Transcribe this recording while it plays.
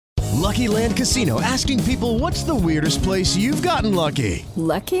Lucky Land Casino, asking people, what's the weirdest place you've gotten lucky?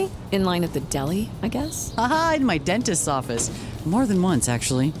 Lucky? In line at the deli, I guess? Aha, in my dentist's office. More than once,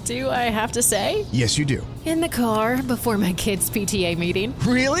 actually. Do I have to say? Yes, you do. In the car before my kids' PTA meeting.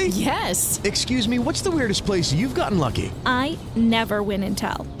 Really? Yes. Excuse me, what's the weirdest place you've gotten lucky? I never win and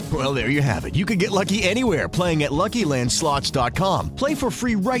tell. Well, there you have it. You can get lucky anywhere, playing at LuckyLandSlots.com. Play for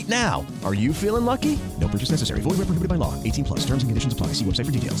free right now. Are you feeling lucky? No purchase necessary. Void where prohibited by law. 18 plus. Terms and conditions apply. See website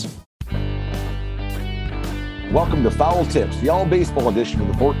for details. Welcome to Foul Tips, the all-baseball edition of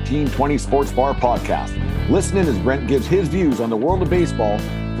the 1420 Sports Bar podcast. Listen in as Brent gives his views on the world of baseball,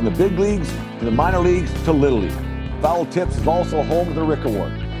 from the big leagues to the minor leagues to Little League. Foul Tips is also home to the Rick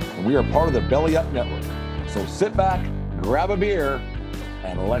Award, and we are part of the Belly Up Network. So sit back, grab a beer,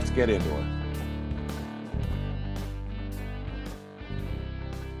 and let's get into it.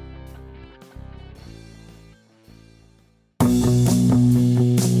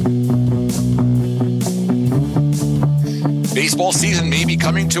 Baseball season may be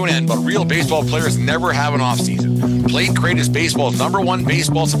coming to an end, but real baseball players never have an off season. Plate Crate is baseball's #1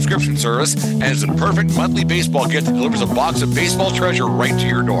 baseball subscription service and is the perfect monthly baseball gift that delivers a box of baseball treasure right to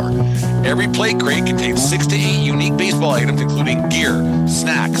your door. Every Plate Crate contains 6 to 8 unique baseball items, including gear,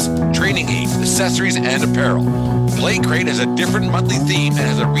 snacks, training aids, accessories, and apparel. Plate Crate has a different monthly theme and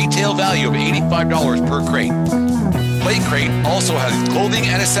has a retail value of $85 per crate. Plate Crate also has clothing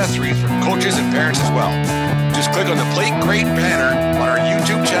and accessories for coaches and parents as well. Just click on the Plate Crate banner on our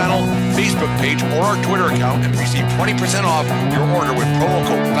YouTube channel, Facebook page, or our Twitter account and receive 20% off your order with promo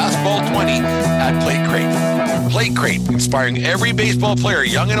code BASKETBALL20 at Plate Crate. Plate Crate, inspiring every baseball player,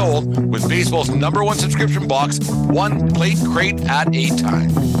 young and old, with baseball's #1 subscription box, one Plate Crate at a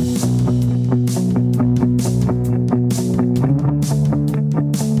time.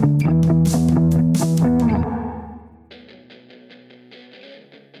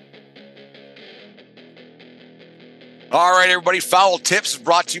 All right, everybody, Foul Tips is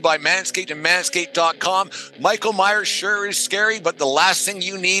brought to you by Manscaped and Manscaped.com. Michael Myers sure is scary, but the last thing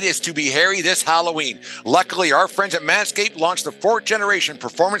you need is to be hairy this Halloween. Luckily, our friends at Manscaped launched the 4th generation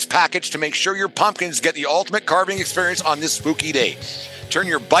performance package to make sure your pumpkins get the ultimate carving experience on this spooky day. Turn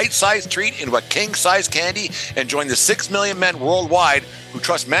your bite-sized treat into a king-size candy and join the 6 million men worldwide who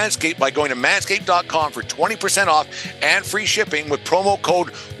trust Manscaped by going to Manscaped.com for 20% off and free shipping with promo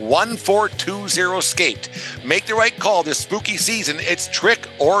code 1420SCAPED. Make the right call this spooky season. It's trick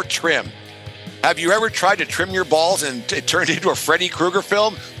or trim. Have you ever tried to trim your balls and it turned into a Freddy Krueger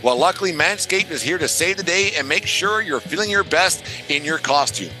film? Well, luckily, Manscaped is here to save the day and make sure you're feeling your best in your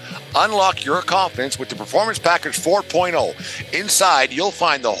costume. Unlock your confidence with the Performance Package 4.0. Inside, you'll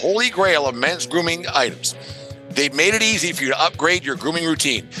find the holy grail of men's grooming items. They've made it easy for you to upgrade your grooming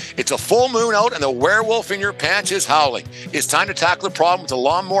routine. It's a full moon out and the werewolf in your pants is howling. It's time to tackle the problem with the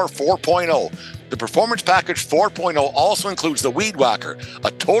Lawnmower 4.0. The Performance Package 4.0 also includes the Weed Whacker,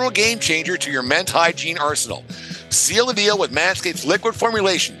 a total game changer to your men's hygiene arsenal. Seal the deal with Manscaped's liquid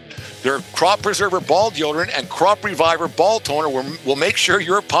formulation. Their Crop Preserver Ball Deodorant and Crop Reviver Ball Toner will make sure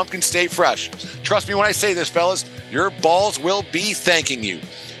your pumpkins stay fresh. Trust me when I say this, fellas, your balls will be thanking you.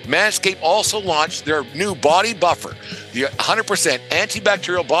 Manscaped also launched their new Body Buffer. The 100%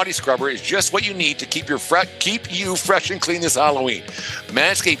 antibacterial body scrubber is just what you need to keep you fresh and clean this Halloween.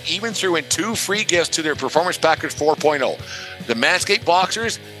 Manscaped even threw in 2 free gifts to their Performance Package 4.0. The Manscaped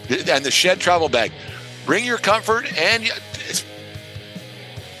Boxers and the Shed Travel Bag. Bring your comfort and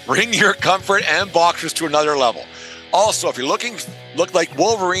boxers to another level. Also, if you're look like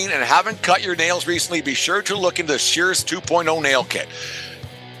Wolverine and haven't cut your nails recently, be sure to look into the Shears 2.0 nail kit.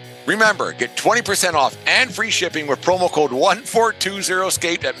 Remember, get 20% off and free shipping with promo code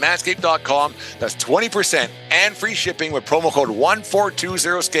 1420SCAPED at Manscaped.com. That's 20% and free shipping with promo code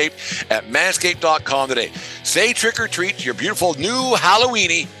 1420SCAPED at Manscaped.com today. Say trick or treat to your beautiful new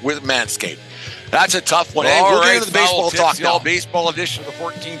Halloweeny with Manscaped. That's a tough one. All we'll right, get into the baseball talk now. Baseball edition of the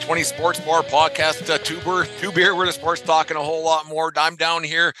 1420 Sports Bar podcast. Two beer, we're the sports talking a whole lot more. I'm down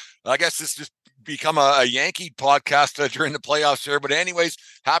here. I guess this just become a Yankee podcast during the playoffs here. But anyways,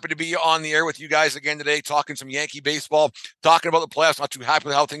 happy to be on the air with you guys again today, talking some Yankee baseball, talking about the playoffs. Not too happy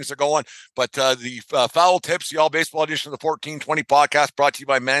with how things are going. But the Foul Tips, the all baseball edition of the 1420 podcast, brought to you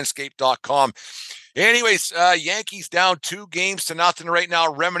by Manscaped.com. Anyways, Yankees down 2-0 right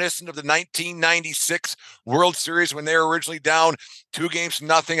now, reminiscent of the 1996 World Series when they were originally down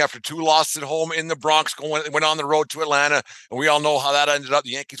 2-0 after 2 losses at home in the Bronx, went on the road to Atlanta, and we all know how that ended up.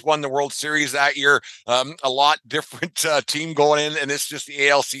 The Yankees won the World Series that year. A lot different team going in, and it's just the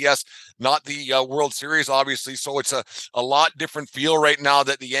ALCS, not the World Series, obviously. So it's a lot different feel right now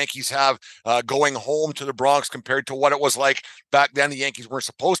that the Yankees have going home to the Bronx compared to what it was like back then. The Yankees weren't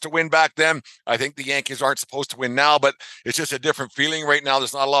supposed to win back then. I think the Yankees aren't supposed to win now, but it's just a different feeling right now.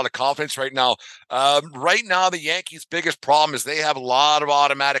 There's not a lot of confidence right now. Right now, the Yankees' biggest problem is they have a lot of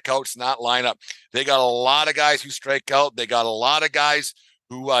automatic outs in that lineup. They got a lot of guys who strike out. They got a lot of guys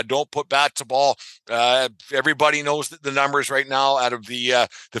who don't put bat to ball. Everybody knows the numbers right now. Out of the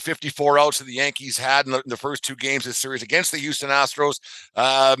 54 outs that the Yankees had in the first 2 games of this series against the Houston Astros,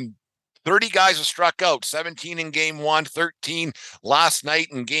 30 guys have struck out, 17 in game 1, 13 last night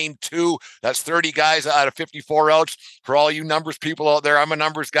in game 2. That's 30 guys out of 54 outs. For all you numbers people out there, I'm a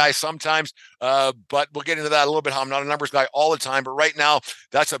numbers guy sometimes, but we'll get into that a little bit. I'm not a numbers guy all the time, but right now,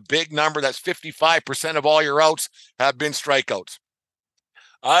 that's a big number. That's 55% of all your outs have been strikeouts.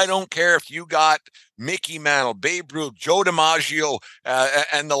 I don't care if you got Mickey Mantle, Babe Ruth, Joe DiMaggio,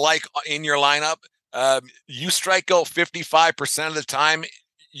 and the like in your lineup. You strike out 55% of the time,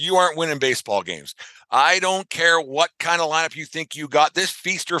 you aren't winning baseball games. I don't care what kind of lineup you think you got. This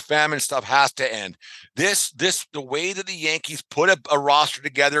feast or famine stuff has to end. The way that the Yankees put a roster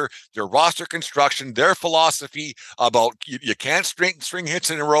together, their roster construction, their philosophy about you can't string hits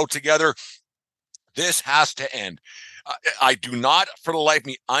in a row together, this has to end. I do not, for the life of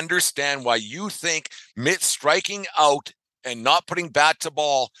me, understand why you think striking out and not putting bat to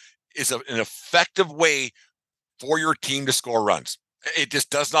ball is an effective way for your team to score runs. It just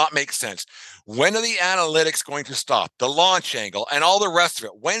does not make sense. When are the analytics going to stop? The launch angle and all the rest of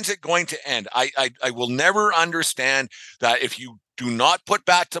it. When's it going to end? I will never understand that if you do not put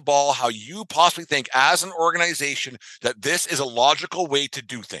bat to ball, how you possibly think as an organization that this is a logical way to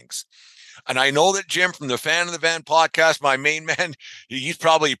do things. And I know that Jim from the Fan of the Van podcast, my main man, he's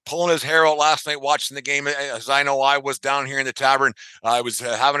probably pulling his hair out last night watching the game. As I know, I was down here in the tavern. I was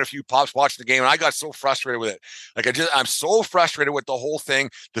having a few pops watching the game, and I got so frustrated with it. I'm so frustrated with the whole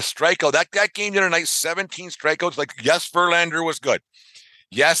thing. The strikeout, that game the other night, 17 strikeouts. Like, yes, Verlander was good.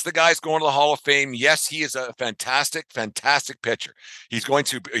 Yes, the guy's going to the Hall of Fame. Yes, he is a fantastic, fantastic pitcher. His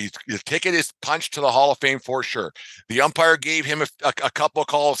ticket is punched to the Hall of Fame for sure. The umpire gave him a couple of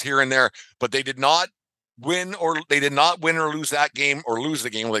calls here and there, but they did not win or lose that game, or lose the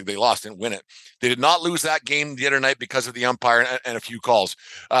game. Like, they lost, didn't win it. They did not lose that game the other night because of the umpire and a few calls.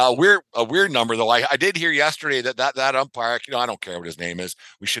 A weird number though. I did hear yesterday that umpire, I don't care what his name is.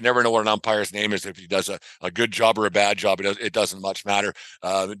 We should never know what an umpire's name is. If he does a good job or a bad job, it doesn't much matter.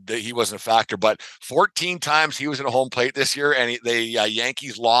 He wasn't a factor, but 14 times he was at a home plate this year, and the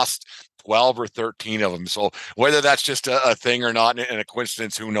Yankees lost 12 or 13 of them. So whether that's just a thing or not, and a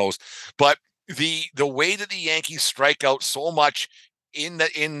coincidence, who knows? But the way that the Yankees strike out so much in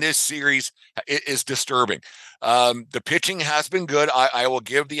this series is disturbing. The pitching has been good. I will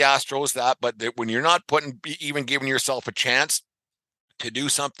give the Astros that, but when you're not even giving yourself a chance to do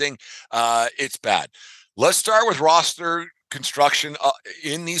something, it's bad. Let's start with roster construction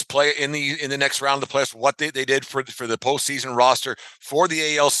in the next round of the playoffs. What they did for the postseason roster for the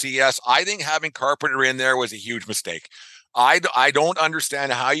ALCS. I think having Carpenter in there was a huge mistake. I don't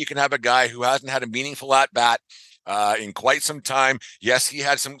understand how you can have a guy who hasn't had a meaningful at bat in quite some time. Yes, he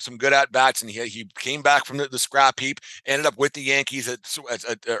had some good at bats, and he came back from the scrap heap. Ended up with the Yankees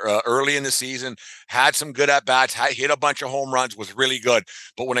early in the season. Had some good at bats. Hit a bunch of home runs. Was really good.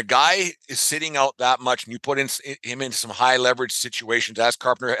 But when a guy is sitting out that much, and you put him in some high leverage situations, as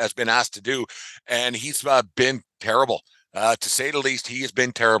Carpenter has been asked to do, and he's been terrible. To say the least, he has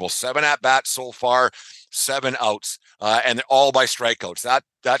been terrible. 7 at bats so far, 7 outs, and all by strikeouts.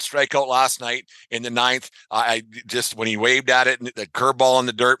 That strikeout last night in the 9th, I just, when he waved at it, the curveball in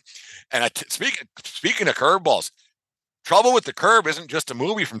the dirt. And speaking of curveballs, Trouble with the Curve isn't just a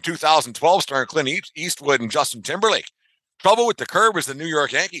movie from 2012 starring Clint Eastwood and Justin Timberlake. Trouble with the Curve is the New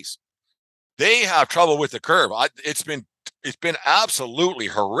York Yankees. They have trouble with the curve. It's been absolutely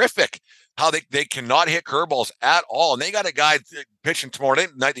horrific how they cannot hit curveballs at all. And they got a guy pitching tomorrow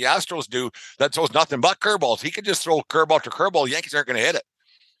night, the Astros do, that throws nothing but curveballs. He could just throw curveball after curveball. The Yankees aren't going to hit it.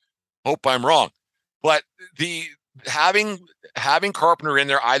 Hope I'm wrong. But having Carpenter in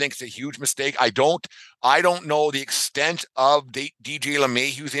there, I think it's a huge mistake. I don't know the extent of DJ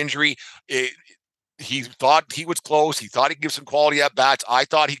LeMahieu's injury. He thought he was close. He thought he'd give some quality at bats. I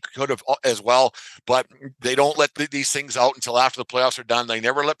thought he could have as well, but they don't let these things out until after the playoffs are done. They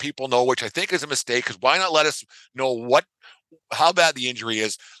never let people know, which I think is a mistake, because why not let us know how bad the injury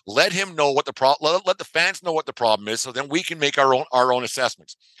is. Let him know what the problem. Let the fans know what the problem is, so then we can make our own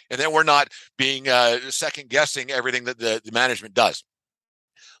assessments, and then we're not being second guessing everything that the management does.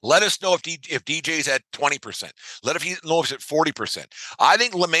 Let us know if DJ's at 20%. Let us know if he's at 40%. I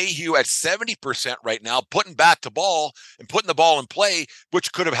think LeMahieu at 70% right now, putting bat to ball and putting the ball in play,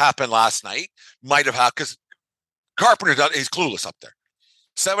 which could have happened last night, might have happened because Carpenter's he's clueless up there.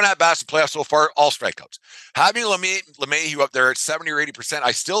 7 at-bats in playoffs so far, all strikeouts. Having LeMahieu up there at 70 or 80%,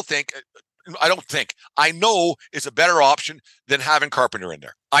 I know is a better option than having Carpenter in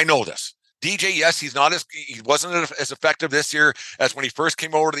there. I know this. DJ, yes, he wasn't as effective this year as when he first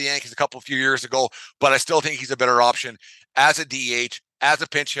came over to the Yankees a few years ago, but I still think he's a better option as a DH, as a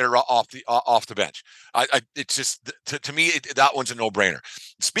pinch hitter off the bench. It's just, to me, that one's a no-brainer.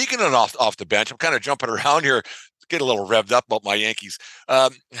 Speaking of off the bench, I'm kind of jumping around here, get a little revved up about my Yankees.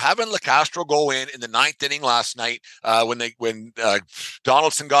 Having LeCastro go in the 9th inning last night, when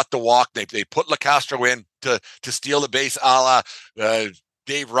Donaldson got the walk, they put LeCastro in to steal the base, a la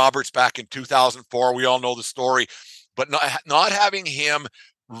Dave Roberts back in 2004. We all know the story, but not having him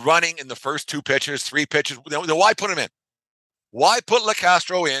running in the first 2 pitches, 3 pitches. Then why put him in? Why put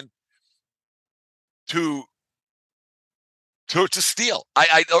LeCastro in to steal?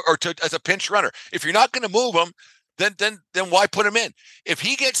 As a pinch runner. If you're not going to move him, then why put him in? If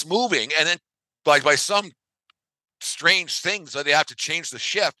he gets moving and then by some strange things that they have to change the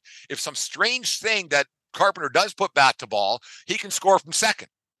shift, if some strange thing that Carpenter does put bat to ball, he can score from second.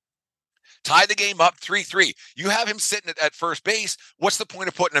 Tie the game up 3-3. You have him sitting at first base. What's the point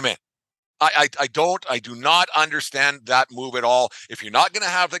of putting him in? I do not understand that move at all. If you're not going to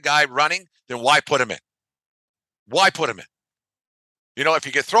have the guy running, then why put him in? Why put him in? If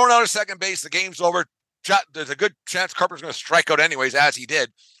you get thrown out of second base, the game's over. There's a good chance Carpenter's going to strike out anyways, as he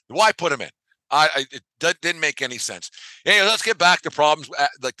did. Why put him in? It didn't make any sense. Anyway, let's get back to problems,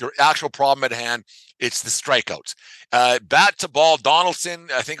 like the actual problem at hand. It's the strikeouts. Bat to ball, Donaldson,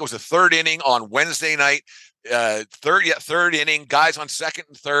 I think it was the 3rd inning on Wednesday night. Third inning, guys on second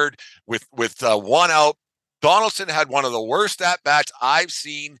and third with 1 out. Donaldson had one of the worst at-bats I've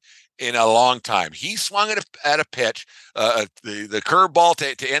seen in a long time. He swung at a pitch, the curveball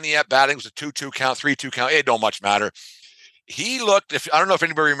to end the at-batting was a 2-2 count, 3-2 count. It don't much matter. He looked. I don't know if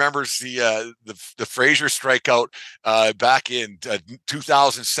anybody remembers the Frazier strikeout back in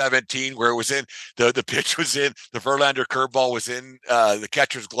 2017, where it was in the pitch was in the Verlander curveball was in the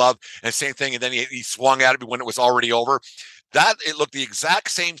catcher's glove, and same thing. And then he swung at it when it was already over. It looked the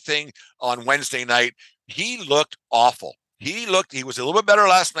exact same thing on Wednesday night. He looked awful. He was a little bit better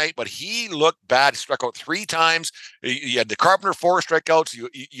last night, but he looked bad. He struck out 3 times. You had the Carpenter 4 strikeouts.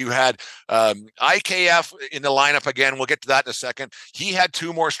 You had IKF in the lineup again. We'll get to that in a second. He had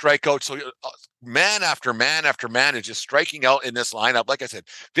 2 more strikeouts. So man after man after man is just striking out in this lineup. Like I said,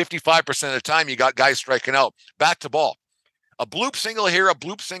 55% of the time you got guys striking out. Back to ball. A bloop single here, a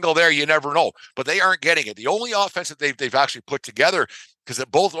bloop single there, you never know. But they aren't getting it. The only offense that they've actually put together, because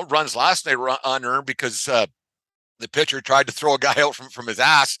both runs last night were unearned because the pitcher tried to throw a guy out from his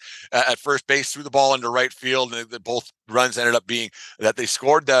ass at first base, threw the ball into right field, and both runs ended up being that they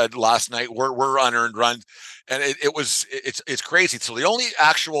scored last night were unearned runs, and it's crazy. So the only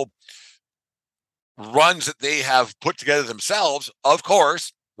actual runs that they have put together themselves, of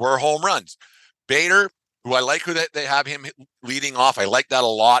course, were home runs. Bader, who I like, they have him leading off. I like that a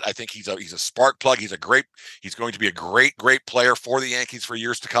lot. I think he's a spark plug. He's going to be a great player for the Yankees for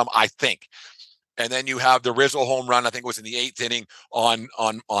years to come, I think. And then you have the Rizzo home run. I think it was in the 8th inning on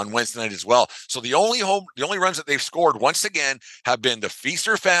Wednesday night as well. So the only runs that they've scored once again have been the feast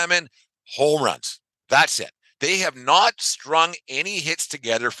or famine home runs. That's it. They have not strung any hits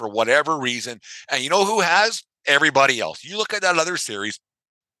together for whatever reason. And you know who has? Everybody else. You look at that other series.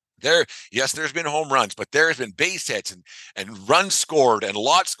 There's been home runs, but there has been base hits and runs scored and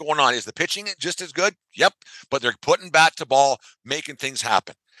lots going on. Is the pitching just as good? Yep. But they're putting bat to ball, making things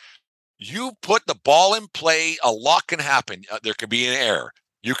happen. You put the ball in play, a lot can happen. There could be an error.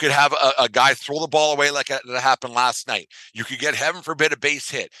 You could have a guy throw the ball away like that happened last night. You could get, heaven forbid, a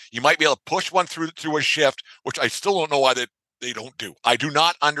base hit. You might be able to push one through a shift, which I still don't know why they don't do. I do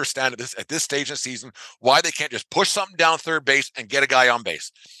not understand at this stage of the season why they can't just push something down third base and get a guy on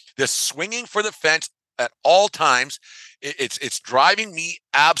base. This swinging for the fence at all times, it's driving me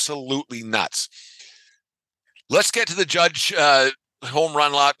absolutely nuts. Let's get to the Judge home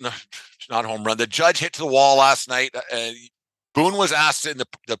run lot. No, not home run. The Judge hit to the wall last night. Boone was asked in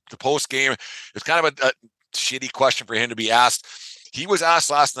the post game. It's kind of a shitty question for him to be asked. He was asked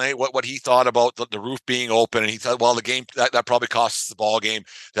last night what he thought about the roof being open, and he thought, well, the game that probably costs the ball game.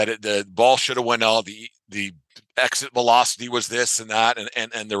 That the ball should have went out. The exit velocity was this and that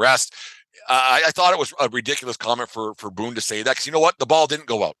and the rest. I thought it was a ridiculous comment for Boone to say that, because you know what? The ball didn't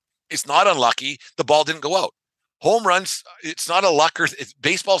go out. It's not unlucky. The ball didn't go out. Home runs, it's not a luck.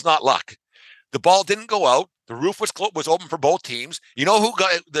 Baseball's not luck. The ball didn't go out. The roof was open for both teams. You know who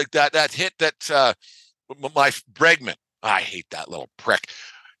got that hit that my Bregman? I hate that little prick.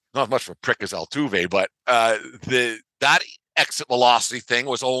 Not as much of a prick as Altuve, but that exit velocity thing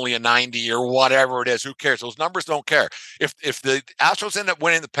was only a 90 or whatever it is. Who cares? Those numbers don't care. If the Astros end up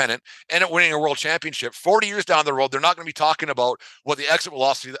winning the pennant, end up winning a world championship, 40 years down the road, they're not going to be talking about what the exit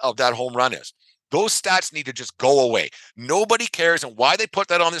velocity of that home run is. Those stats need to just go away. Nobody cares, and why they put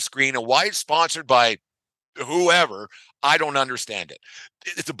that on the screen and why it's sponsored by whoever, I don't understand it.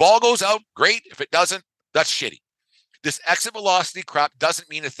 If the ball goes out, great. If it doesn't, that's shitty. This exit velocity crap doesn't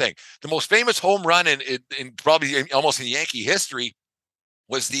mean a thing. The most famous home run in probably almost in Yankee history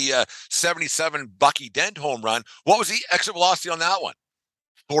was the 77 Bucky Dent home run. What was the exit velocity on that one?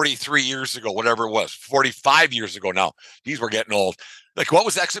 43 years ago, whatever it was, 45 years ago now. These were getting old. Like, what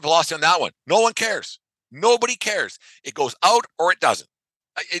was the exit velocity on that one? No one cares. Nobody cares. It goes out or it doesn't.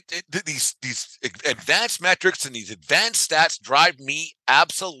 These advanced metrics and these advanced stats drive me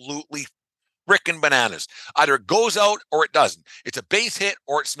absolutely frickin' bananas. Either it goes out or it doesn't. It's a base hit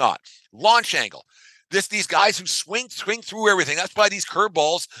or it's not. Launch angle. These guys who swing through everything. That's why these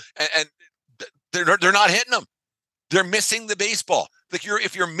curveballs and they're not hitting them. They're missing the baseball. Like,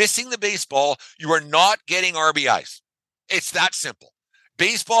 if you're missing the baseball, you are not getting RBIs. It's that simple.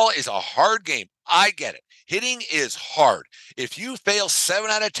 Baseball is a hard game. I get it. Hitting is hard. If you fail 7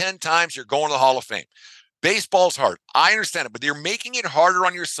 out of 10 times, you're going to the Hall of Fame. Baseball's hard. I understand it, but you're making it harder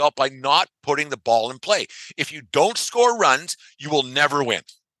on yourself by not putting the ball in play. If you don't score runs, you will never win.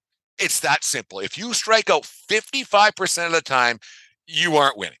 It's that simple. If you strike out 55% of the time, you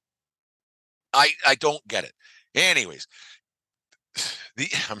aren't winning. I don't get it. Anyways,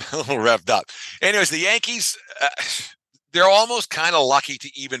 I'm a little revved up. Anyways, the Yankees, they're almost kind of lucky to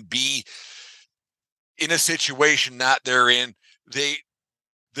even be in a situation that they're in.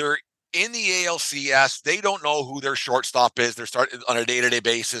 They're in the ALCS. They don't know who their shortstop is. They're starting on a day-to-day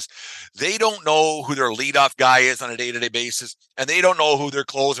basis. They don't know who their leadoff guy is on a day-to-day basis, and they don't know who their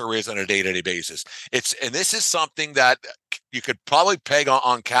closer is on a day-to-day basis. And this is something that you could probably peg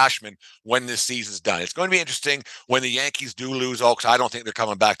on Cashman when this season's done. It's going to be interesting when the Yankees do lose Oaks. I don't think they're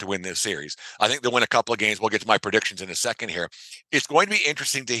coming back to win this series. I think they'll win a couple of games. We'll get to my predictions in a second here. It's going to be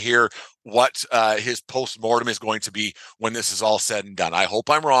interesting to hear what his post-mortem is going to be when this is all said and done. I hope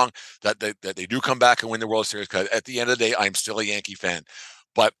I'm wrong that they do come back and win the World Series, because at the end of the day, I'm still a Yankee fan.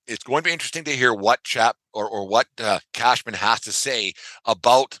 But it's going to be interesting to hear what what Cashman has to say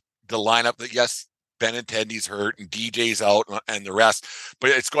about the lineup that, yes, Benintendi's hurt and DJ's out and the rest,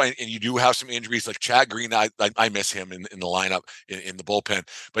 but it's going, and you do have some injuries like Chad Green. I miss him in the lineup in the bullpen,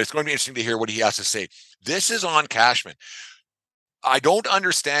 but it's going to be interesting to hear what he has to say. This is on Cashman. I don't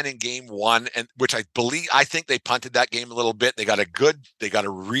understand in game one, and which I think they punted that game a little bit. They got a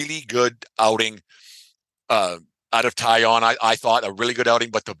really good outing out of Taillon. I thought a really good outing,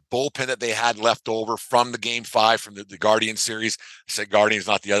 but the bullpen that they had left over from the game 5 from the Guardian series, I said Guardian's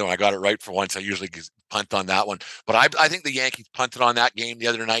not the other one. I got it right for once. I usually punt on that one, but I think the Yankees punted on that game the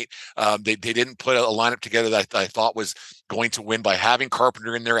other night. They didn't put a lineup together that I thought was going to win by having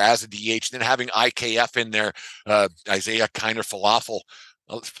Carpenter in there as a DH, then having IKF in there, Isaiah Kiner Falafa,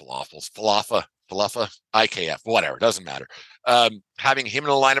 IKF, whatever, doesn't matter. Having him in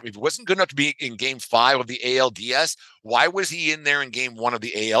the lineup, if he wasn't good enough to be in game 5 of the ALDS, why was he in there in game 1 of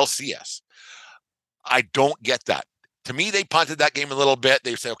the ALCS? I don't get that. To me, they punted that game a little bit.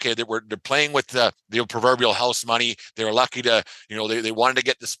 They say, okay, they're playing with the proverbial house money. They were lucky to, they wanted to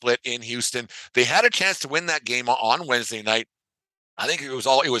get the split in Houston. They had a chance to win that game on Wednesday night. I think it was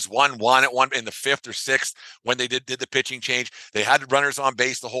 1-1 at one in the 5th or 6th when they did the pitching change. They had runners on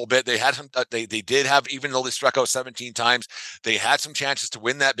base the whole bit. They had some. They did have, even though they struck out 17 times, they had some chances to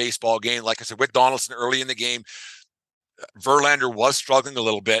win that baseball game. Like I said, with Donaldson early in the game, Verlander was struggling a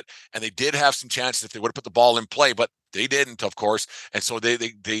little bit, and they did have some chances if they would have put the ball in play, but they didn't, of course. And so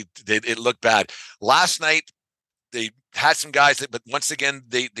it looked bad. Last night, they had some guys but once again,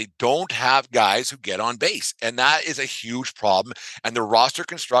 they don't have guys who get on base. And that is a huge problem. And the roster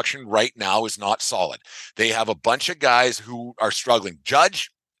construction right now is not solid. They have a bunch of guys who are struggling.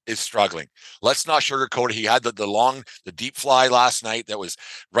 Judge is struggling. Let's not sugarcoat it. He had the deep fly last night that was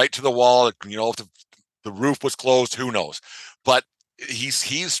right to the wall. If the roof was closed, who knows? But he's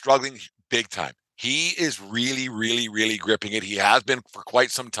struggling big time. He is really, really, really gripping it. He has been for quite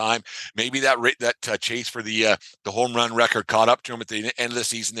some time. Maybe that chase for the home run record caught up to him at the end of the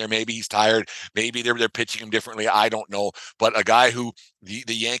season there. Maybe he's tired. Maybe they're pitching him differently. I don't know. But a guy who the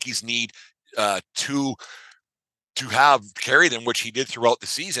Yankees need to have carry them, which he did throughout the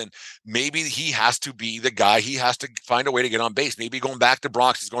season. Maybe he has to be the guy. He has to find a way to get on base. Maybe going back to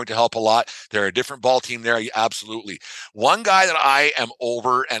Bronx is going to help a lot. They're a different ball team there. Absolutely. One guy that I am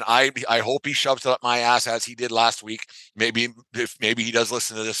over, and I hope he shoves it up my ass as he did last week. Maybe he does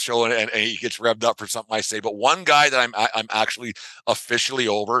listen to this show and he gets revved up for something I say. But one guy that I'm actually officially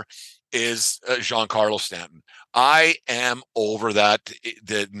over is Giancarlo Stanton. I am over that.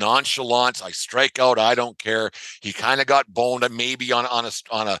 The nonchalance. I strike out. I don't care. He kind of got boned maybe on a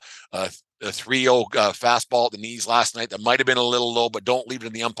 3-0 fastball at the knees last night. That might have been a little low, but don't leave it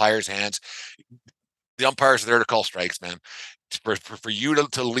in the umpire's hands. The umpires are there to call strikes, man. For you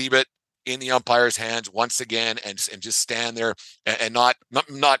to leave it in the umpire's hands once again and just stand there and not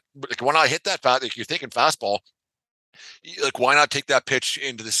like, why not hit that fast? If you're thinking fastball, like, why not take that pitch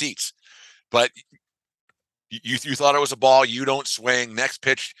into the seats? But you thought it was a ball. You don't swing. Next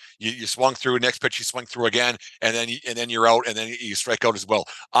pitch, you swung through. Next pitch, you swung through again, and then you're out, and then you strike out as well.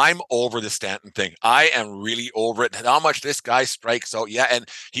 I'm over the Stanton thing. I am really over it. How much this guy strikes out, yeah, and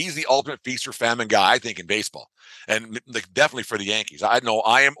he's the ultimate feast or famine guy, I think, in baseball, and definitely for the Yankees. I know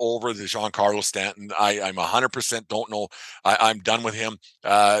I am over the Giancarlo Stanton. I'm 100% don't know. I'm done with him.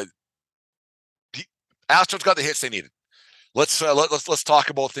 Astros got the hits they needed. Let's talk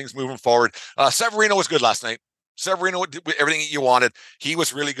about things moving forward. Severino was good last night. Severino did everything you wanted. He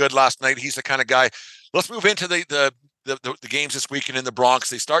was really good last night. He's the kind of guy. Let's move into the games this weekend in the Bronx.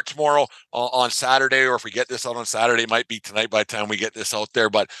 They start tomorrow on Saturday, or if we get this out on Saturday, it might be tonight by the time we get this out there.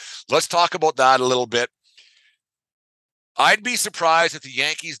 But let's talk about that a little bit. I'd be surprised if the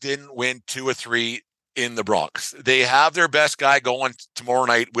Yankees didn't win 2 or 3 in the Bronx. They have their best guy going tomorrow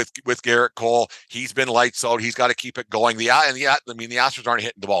night with Garrett Cole. He's been lights out. He's got to keep it going. The Astros aren't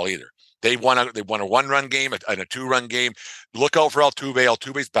hitting the ball either. They won a 1-run game and a 2-run game. Look out for Altuve.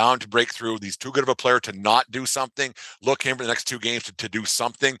 Altuve's bound to break through. He's too good of a player to not do something. Look him for the next 2 games to do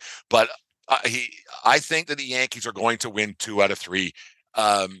something. But I think that the Yankees are going to win 2 out of 3.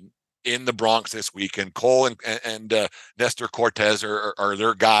 In the Bronx this weekend. Cole and Nestor Cortez are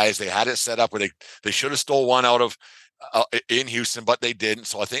their guys. They had it set up where they should have stole one out of in Houston, but they didn't.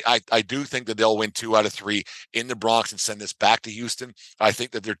 So I do think that they'll win 2 out of 3 in the Bronx and send this back to Houston. I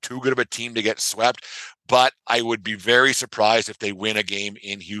think that they're too good of a team to get swept, but I would be very surprised if they win a game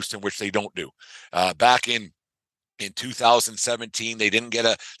in Houston, which they don't do. Back in 2017, they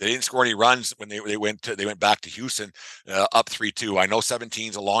didn't score any runs when they went back to Houston up 3-2. I know 17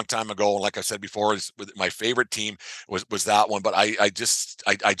 is a long time ago, and like I said before, my favorite team was that one. But I just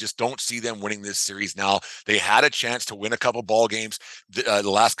don't see them winning this series now. They had a chance to win a couple ball games the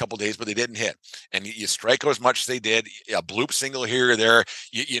last couple days, but they didn't hit. And you strike out as much as they did, a bloop single here or there.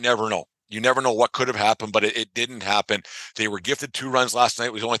 You never know. You never know what could have happened, but it didn't happen. They were gifted 2 runs last night.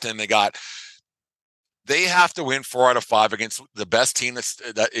 It was the only thing they got. They have to win 4 out of 5 against the best team that's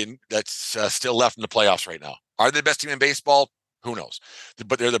still left in the playoffs right now. Are they the best team in baseball? Who knows?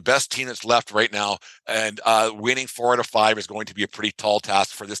 But they're the best team that's left right now, and winning 4 out of 5 is going to be a pretty tall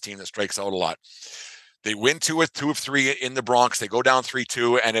task for this team that strikes out a lot. They win 2 of 3 in the Bronx. They go down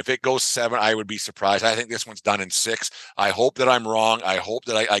 3-2, and if it goes 7, I would be surprised. I think this one's done in 6. I hope that I'm wrong. I hope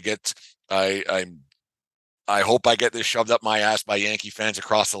that I hope I get this shoved up my ass by Yankee fans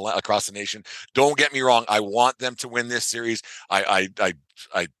across the nation. Don't get me wrong. I want them to win this series. I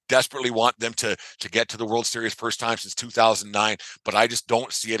desperately want them to get to the World Series first time since 2009, but I just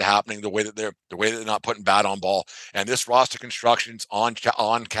don't see it happening the way that they're not putting bat on ball. And this roster construction's on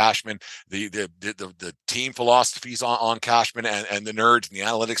Cashman. The team philosophies on Cashman and the nerds and the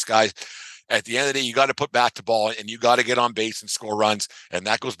analytics guys. At the end of the day, you got to put bat to ball, and you got to get on base and score runs. And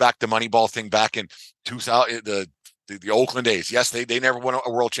that goes back to Moneyball thing back in 2000, the Oakland days. Yes, they never won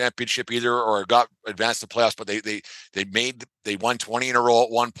a world championship either, or got advanced to playoffs, but they won 20 in a row at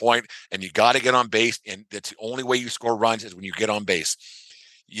one point. And you got to get on base, and that's the only way you score runs is when you get on base.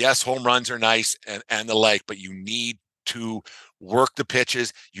 Yes, home runs are nice and the like, but you need to work the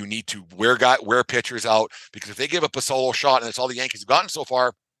pitches. You need to wear pitchers out, because if they give up a solo shot, and that's all the Yankees have gotten so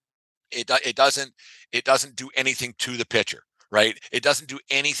far, it doesn't do anything to the pitcher, right? It doesn't do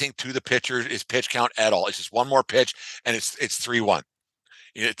anything to the pitcher's pitch count at all. It's just one more pitch, and it's 3-1.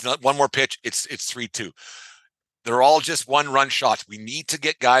 It's not one more pitch. It's 3-2. They're all just 1-run shots. We need to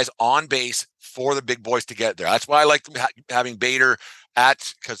get guys on base for the big boys to get there. That's why I like having Bader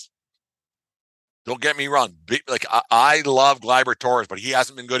because don't get me wrong. I love Gleyber Torres, but he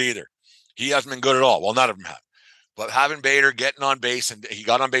hasn't been good either. He hasn't been good at all. Well, none of them have. But having Bader getting on base, and he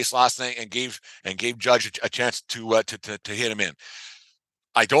got on base last night and gave Judge a chance to hit him in.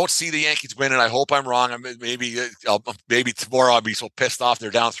 I don't see the Yankees winning. I hope I'm wrong. Maybe tomorrow I'll be so pissed off they're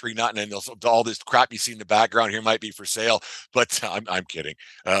down 3-0, and all this crap you see in the background here might be for sale. But I'm kidding.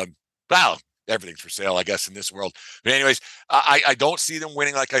 Well, everything's for sale, I guess, in this world. But anyways, I don't see them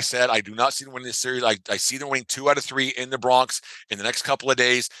winning. Like I said, I do not see them winning this series. I see them winning 2 out of 3 in the Bronx in the next couple of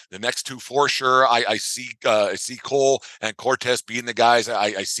days. The next 2 for sure. I see Cole and Cortez being the guys.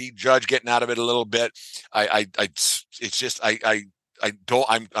 I see Judge getting out of it a little bit. I'm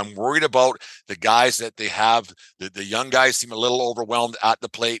worried about the guys that they have. The young guys seem a little overwhelmed at the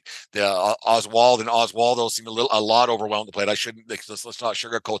plate. The Oswaldo seem a lot overwhelmed at the plate. Let's not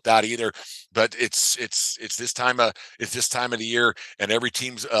sugarcoat that either. But it's this time of the year, and every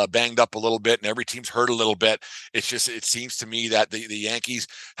team's banged up a little bit, and every team's hurt a little bit. It seems to me that the Yankees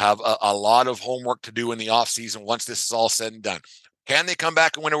have a lot of homework to do in the offseason once this is all said and done. Can they come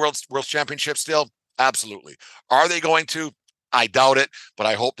back and win a World Championship still? Absolutely. Are they going to? I doubt it, but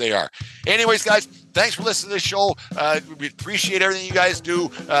I hope they are. Anyways, guys, thanks for listening to the show. We appreciate everything you guys do.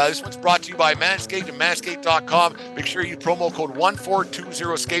 This one's brought to you by Manscaped and Manscaped.com. Make sure you promo code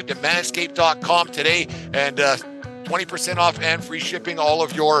 1420SCAPED at Manscaped.com today, and 20% off and free shipping all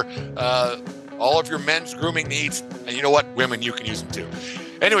of your men's grooming needs. And you know what? Women, you can use them too.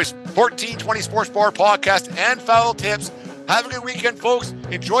 Anyways, 1420 Sports Bar Podcast and Foul Tips. Have a good weekend, folks.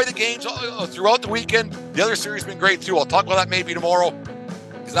 Enjoy the games throughout the weekend. The other series has been great, too. I'll talk about that maybe tomorrow,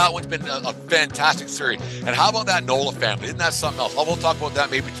 because that one's been a fantastic series. And how about that Nola family? Isn't that something else? We'll talk about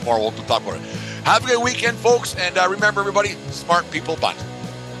that maybe tomorrow. We'll talk about it. Have a good weekend, folks. And remember, everybody, smart people bunch.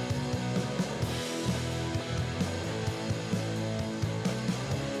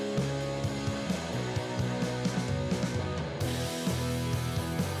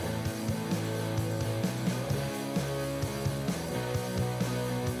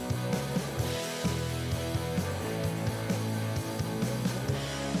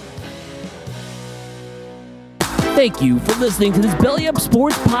 Thank you for listening to this Belly Up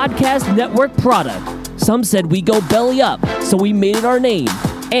Sports Podcast Network product. Some said we go belly up, so we made it our name,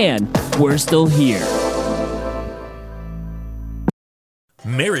 and we're still here.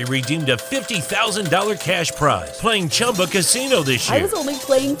 Mary redeemed a $50,000 cash prize playing Chumba Casino this year. I was only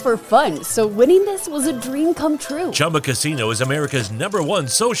playing for fun, so winning this was a dream come true. Chumba Casino is America's #1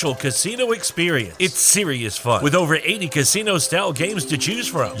 social casino experience. It's serious fun. With over 80 casino-style games to choose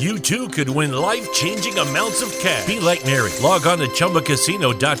from, you too could win life-changing amounts of cash. Be like Mary. Log on to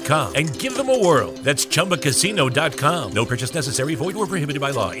ChumbaCasino.com and give them a whirl. That's ChumbaCasino.com. No purchase necessary. Void where prohibited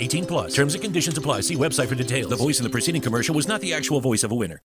by law. 18+. Terms and conditions apply. See website for details. The voice in the preceding commercial was not the actual voice of a winner.